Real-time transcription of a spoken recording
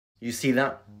You see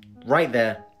that? Right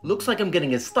there. Looks like I'm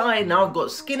getting a sty, now I've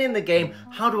got skin in the game.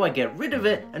 How do I get rid of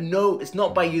it? And no, it's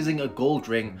not by using a gold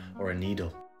ring or a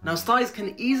needle. Now, styes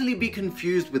can easily be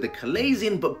confused with a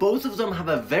chalazion, but both of them have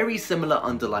a very similar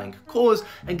underlying cause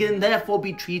and can therefore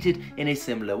be treated in a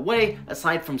similar way,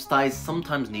 aside from styes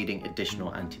sometimes needing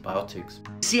additional antibiotics.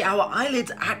 See, our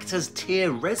eyelids act as tear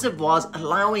reservoirs,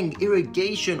 allowing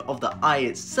irrigation of the eye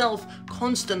itself,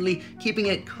 constantly keeping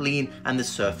it clean and the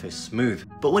surface smooth.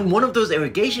 But when one of those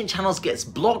irrigation channels gets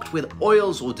blocked with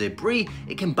oils or debris,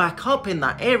 it can back up in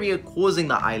that area, causing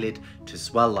the eyelid to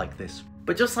swell like this.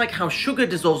 But just like how sugar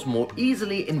dissolves more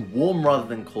easily in warm rather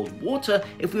than cold water,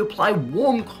 if we apply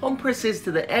warm compresses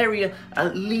to the area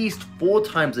at least 4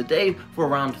 times a day for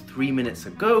around 3 minutes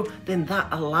ago, then that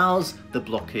allows the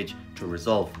blockage to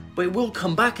resolve. But it will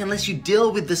come back unless you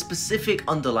deal with the specific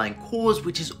underlying cause,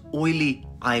 which is oily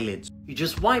eyelids. You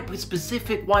just wipe with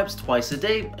specific wipes twice a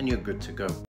day and you're good to go.